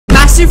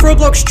Massive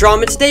Roblox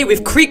drama today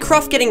with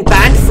kreekcraft getting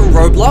banned from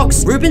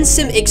Roblox. Ruben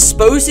Sim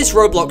exposes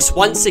Roblox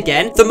once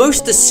again. The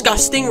most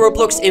disgusting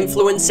Roblox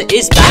influencer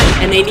is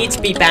back and they need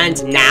to be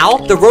banned now.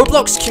 The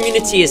Roblox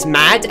community is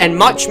mad and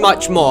much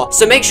more.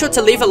 So make sure to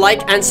leave a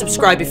like and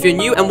subscribe if you're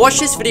new and watch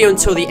this video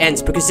until the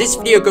end because this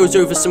video goes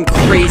over some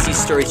crazy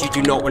stories you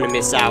do not want to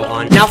miss out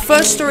on. Now,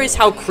 first story is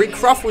how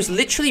kreekcraft was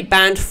literally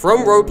banned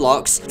from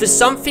Roblox for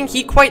something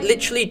he quite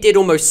literally did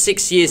almost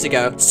 6 years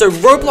ago. So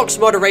Roblox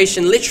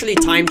moderation literally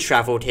time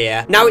traveled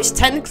here. Now, it's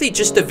technically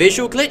just a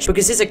visual glitch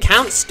because his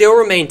account still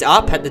remained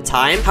up at the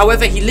time.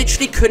 However, he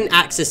literally couldn't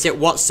access it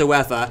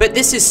whatsoever. But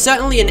this is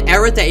certainly an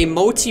error that a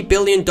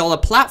multi-billion-dollar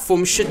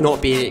platform should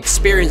not be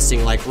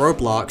experiencing like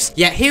Roblox.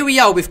 Yet here we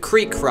are with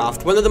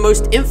kreekcraft, one of the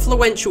most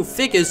influential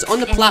figures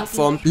on the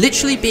platform,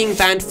 literally being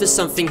banned for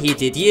something he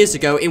did years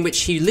ago in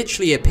which he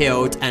literally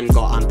appealed and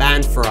got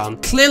unbanned from.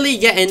 Clearly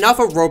yet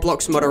another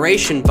Roblox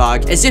moderation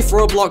bug, as if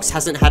Roblox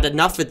hasn't had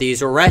enough of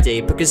these already,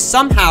 because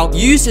somehow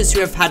users who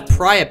have had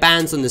prior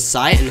bans on the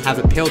site and have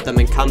appealed them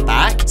and come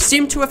back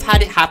seem to have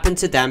had it happen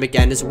to them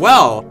again as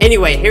well.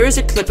 Anyway, here is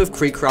a clip of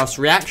kreekcraft's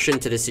reaction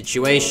to the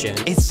situation.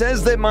 It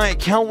says that my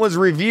account was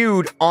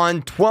reviewed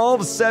on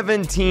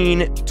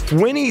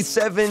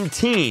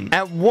 12/17/2017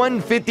 at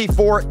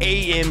 1:54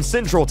 a.m.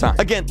 Central Time.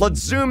 Again, let's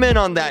zoom in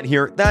on that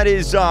here. That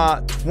is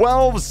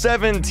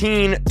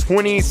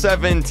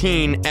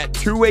 12/17/2017 at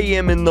 2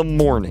 a.m. in the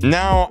morning.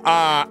 Now,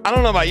 I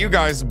don't know about you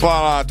guys,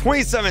 but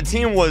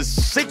 2017 was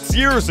 6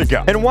 years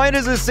ago. And why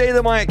does it say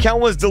that my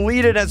account was deleted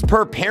as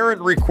per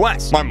parent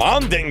request? My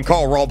mom didn't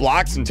call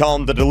Roblox and tell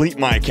him to delete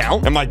my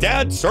account, and my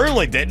dad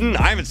certainly didn't.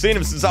 I haven't seen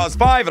him since I was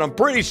 5, and I'm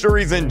pretty sure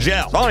he's in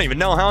jail. So I don't even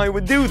know how he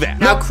would do that.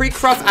 Now,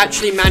 kreekcraft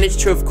actually managed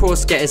to, of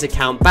course, get his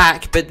account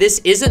back, but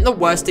this isn't the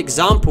worst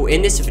example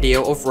in this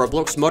video of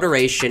Roblox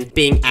moderation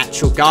being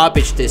actual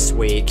garbage this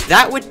week.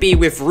 That would be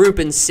with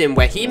Ruben Sim,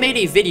 where he made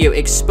a video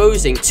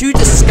exposing two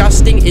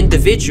disgusting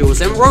individuals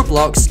in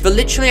Roblox for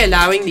literally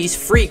allowing these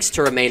freaks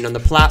to remain on the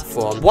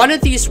platform. One of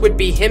these would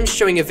be him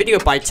showing a video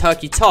by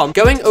Turkey Tom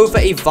going over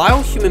a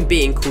vile human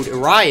being called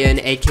Orion,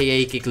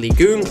 aka Giggly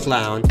Goon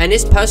Clown, and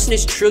this person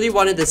is truly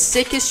one of the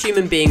sickest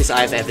human beings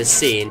I've ever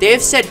seen. They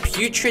have said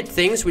putrid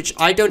things which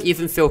I don't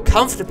even feel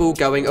comfortable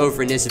going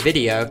over in this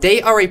video.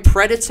 They are a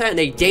predator and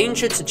a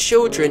danger to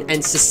children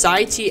and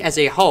society as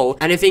a whole,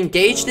 and have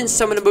engaged in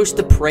some of the most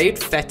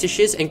depraved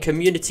fetishes and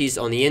communities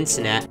on the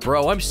internet.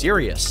 Bro, I'm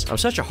serious. I'm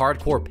such a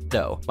hardcore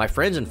pedo. My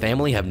friends and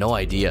family have no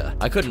idea.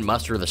 I couldn't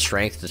muster the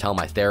strength to tell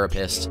my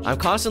therapist. I'm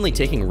constantly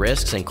taking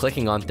risks and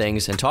clicking on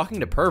things and talking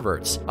to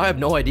perverts. I have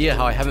no idea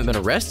how I haven't been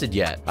arrested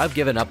yet. I've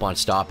given up on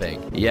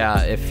stopping.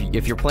 Yeah,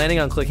 if you're planning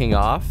on clicking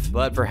off,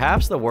 but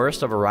perhaps the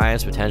worst of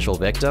Orion's potential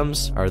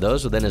victims are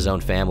those within his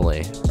own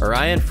family.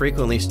 Orion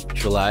frequently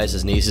sexualized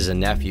his nieces and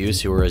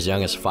nephews who were as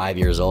young as 5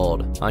 years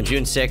old. On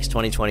June 6,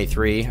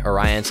 2023,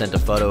 Orion sent a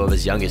photo of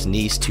his youngest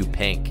niece to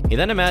Pink. He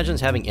then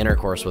imagines having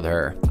intercourse with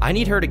her. I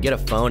need her to get a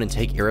phone and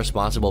take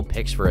irresponsible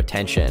pics for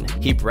attention.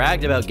 He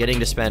bragged about getting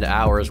to spend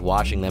hours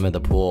watching them at the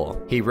pool.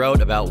 He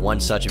wrote about one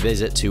such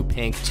visit to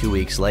Pink 2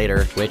 weeks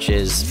later, which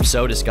is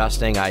so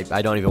disgusting,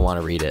 I don't even want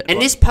to read it. And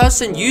this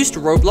person used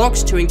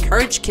Roblox to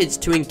encourage kids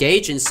to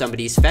engage in some of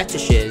these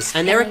fetishes,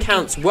 and their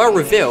accounts were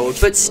revealed,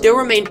 but still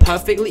remain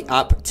perfectly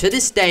up to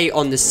this day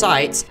on the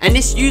site, and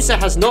this user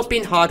has not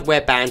been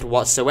hardware banned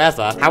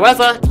whatsoever.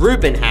 However,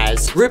 Ruben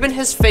has. Ruben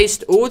has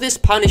faced all this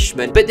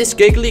punishment, but this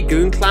Giggly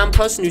Goon Clown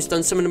person who's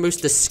done some of the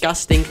most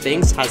disgusting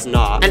things has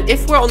not. And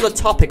if we're on the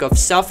topic of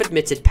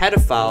self-admitted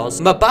pedophiles,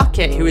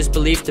 Mabucket, who is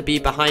believed to be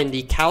behind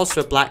the Cows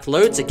for Black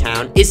Loads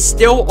account, is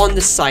still on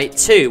the site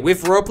too,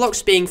 with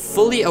Roblox being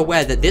fully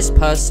aware that this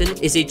person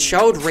is a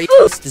child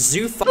rapist,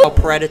 zoophile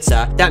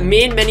predator that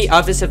me and many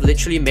others have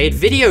literally made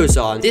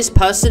videos on. This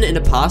person in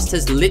the past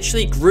has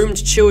literally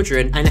groomed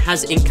children and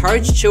has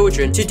encouraged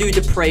children to do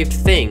depraved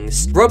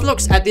things.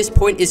 Roblox at this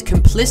point is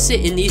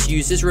complicit in these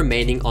users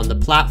remaining on the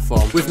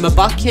platform, with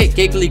Mabucket,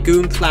 Giggly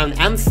Goon Clown,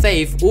 and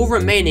Fave all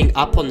remaining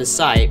up on the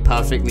site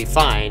perfectly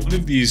fine. One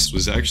of these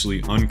was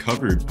actually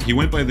uncovered. He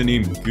went by the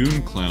name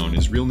Goon Clown.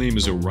 His real name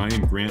is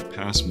Orion Grant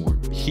Passmore.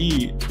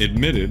 He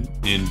admitted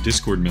in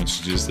Discord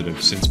messages that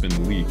have since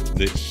been leaked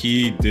that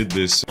he did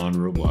this on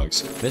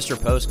Roblox. Mr.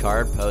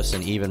 Postcard posts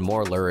an even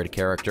more lurid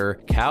character,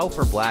 Cow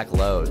for Black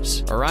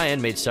Loads.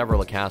 Orion made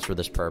several accounts for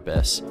this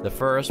purpose. The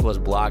first was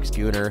Blox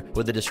Gooner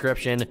with the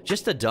description,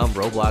 just a dumb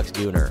Roblox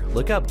gooner.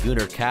 Look up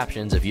gooner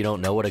captions if you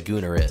don't know what a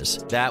gooner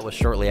is. That was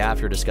shortly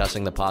after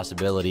discussing the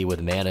possibility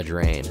with Mana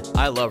Drain.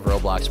 I love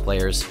Roblox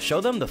players.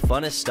 Show them the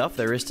funnest stuff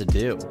there is to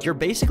do. You're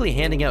basically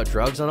handing out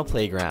drugs on a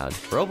playground.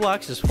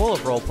 Roblox is full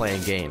of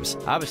role-playing games.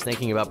 I was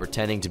thinking about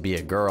pretending to be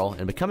a girl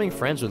and becoming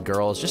friends with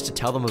girls just to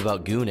tell them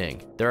about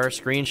gooning. There are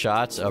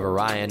screenshots of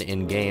Orion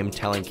in-game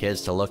telling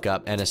kids to look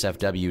up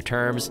NSFW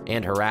terms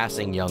and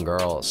harassing young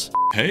girls.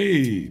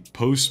 Hey,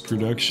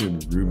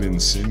 post-production Ruben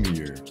Sim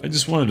here. I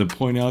just wanted to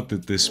point out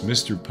that this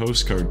Mr.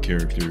 Postcard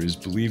character is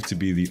believed to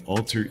be the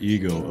alter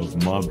ego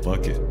of Mob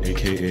Bucket,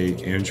 aka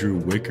Andrew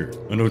Wicker,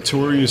 a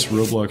notorious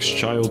Roblox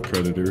child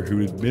predator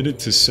who admitted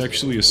to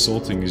sexually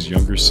assaulting his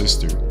younger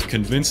sister,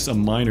 convinced a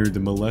minor to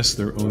molest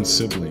their own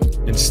sibling,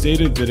 and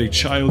stated that a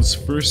child's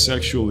first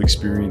sexual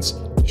experience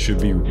should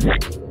be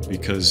rape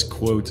because,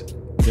 quote,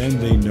 then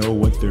they know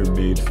what they're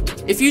made for.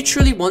 If you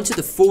truly wanted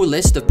the full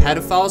list of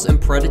pedophiles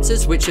and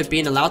predators which have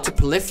been allowed to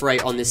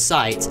proliferate on this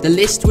site, the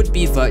list would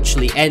be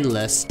virtually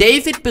endless.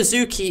 David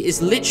Bazuki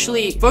is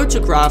literally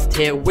photographed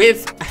here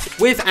with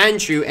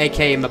Andrew,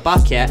 aka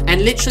Mabucket,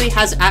 and literally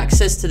has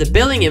access to the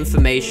billing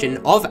information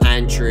of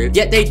Andrew,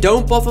 yet they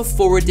don't bother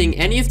forwarding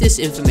any of this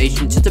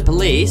information to the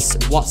police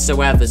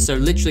whatsoever, so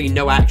literally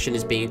no action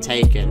is being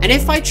taken. And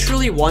if I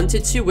truly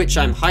wanted to, which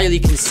I'm highly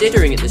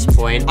considering at this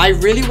point, I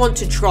really want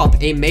to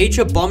drop a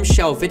major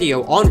bombshell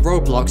video on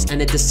Roblox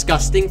and the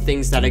disgusting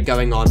things that are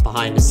going on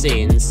behind the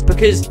scenes,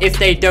 because if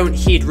they don't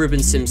heed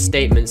Ruben Sim's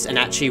statements and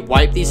actually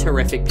wipe these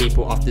horrific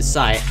people off the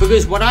site,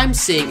 because what I'm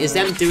seeing is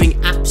them doing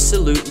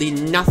absolutely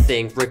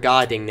nothing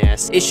regarding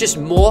this. It's just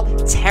more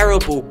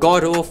terrible,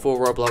 god-awful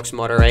Roblox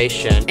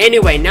moderation.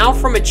 Anyway, now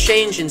from a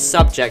change in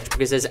subject,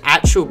 because there's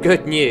actual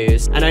good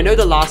news, and I know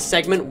the last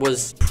segment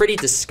was pretty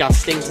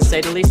disgusting to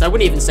say the least. I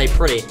wouldn't even say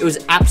pretty, it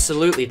was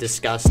absolutely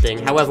disgusting.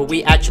 However,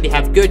 we actually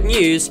have good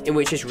news, in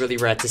which is really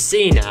rare to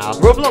see now.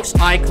 Roblox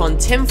icon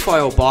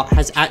Tinfoilbot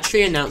has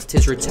actually announced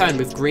his return,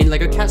 with green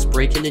Lego cats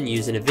breaking the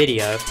news in a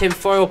video.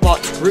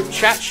 Tinfoilbot's group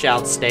chat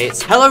shout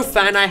states, "Hello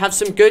fan, I have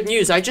some good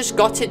news. I just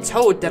got it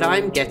told that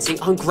I'm getting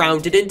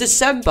ungrounded in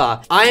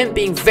December. I am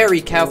being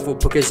very careful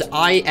because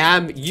I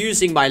am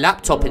using my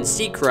laptop in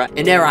secret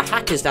and there are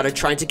hackers that are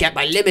trying to get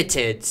my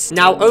limiteds."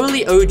 Now,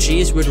 only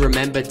OGs would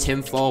remember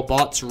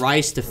Tinfoilbot's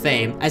rise to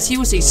fame, as he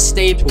was a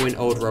staple in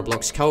old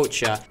Roblox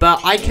culture,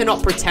 but I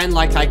cannot pretend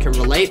like I can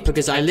relate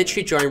because I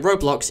literally joined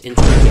Roblox in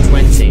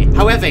 2020.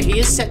 However, he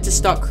is set to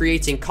start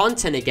creating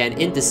content again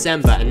in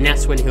December, and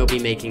that's when he'll be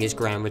making his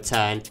grand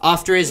return,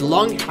 after his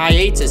long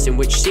hiatus in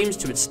which seems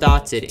to have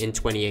started in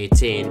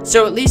 2018.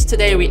 So at least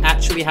today we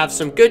actually have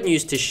some good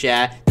news to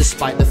share,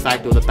 despite the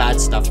fact all the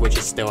bad stuff which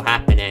is still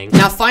happening.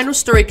 Now, final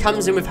story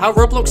comes in with how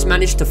Roblox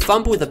managed to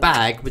fumble the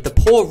bag with the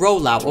poor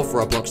rollout of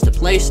Roblox to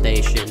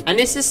PlayStation. And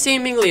this has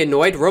seemingly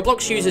annoyed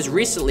Roblox users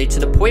recently, to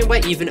the point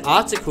where even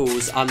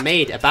articles are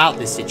made about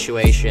this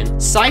situation,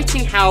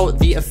 citing how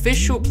the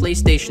official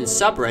PlayStation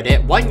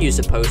subreddit, one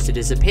user posted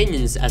his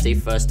opinions as a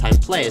first-time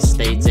player,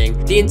 stating,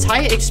 "The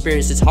entire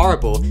experience is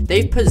horrible.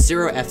 They've put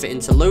zero effort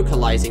into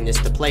localizing this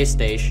to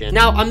PlayStation."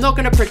 Now, I'm not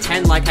going to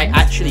pretend like I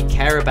actually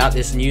care about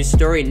this news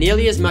story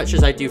nearly as much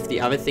as I do for the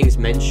other things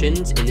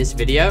mentioned in this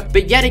video,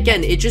 but yet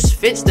again, it just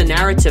fits the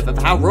narrative of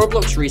how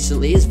Roblox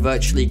recently is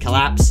virtually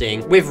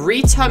collapsing, with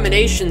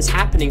re-terminations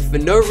happening for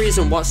no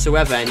reason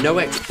whatsoever and no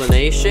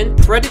explanation,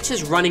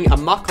 predators running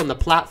amok on the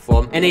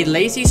platform, and a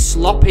lazy,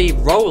 sloppy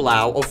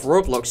rollout of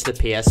Roblox to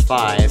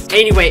PS5.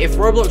 Anyway, if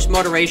Roblox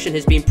moderation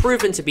has been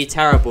proven to be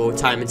terrible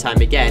time and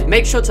time again,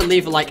 make sure to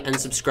leave a like and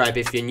subscribe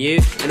if you're new.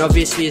 And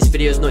obviously, this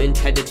video is not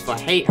intended for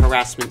hate,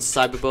 harassment,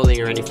 cyberbullying,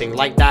 or anything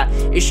like that.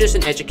 It's just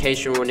an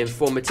educational and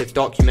informative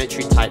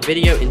documentary type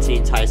video into the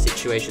entire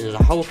situation as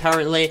a whole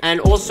currently. And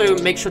also,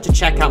 make sure to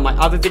check out my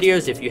other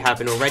videos if you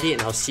haven't already,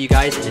 and I'll see you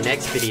guys in the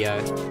next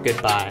video.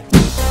 Goodbye.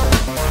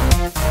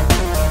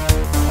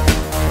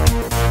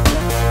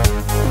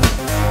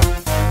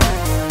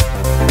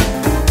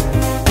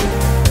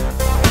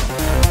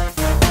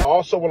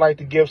 Also would like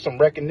to give some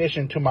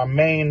recognition to my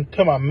main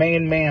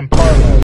man Parlo.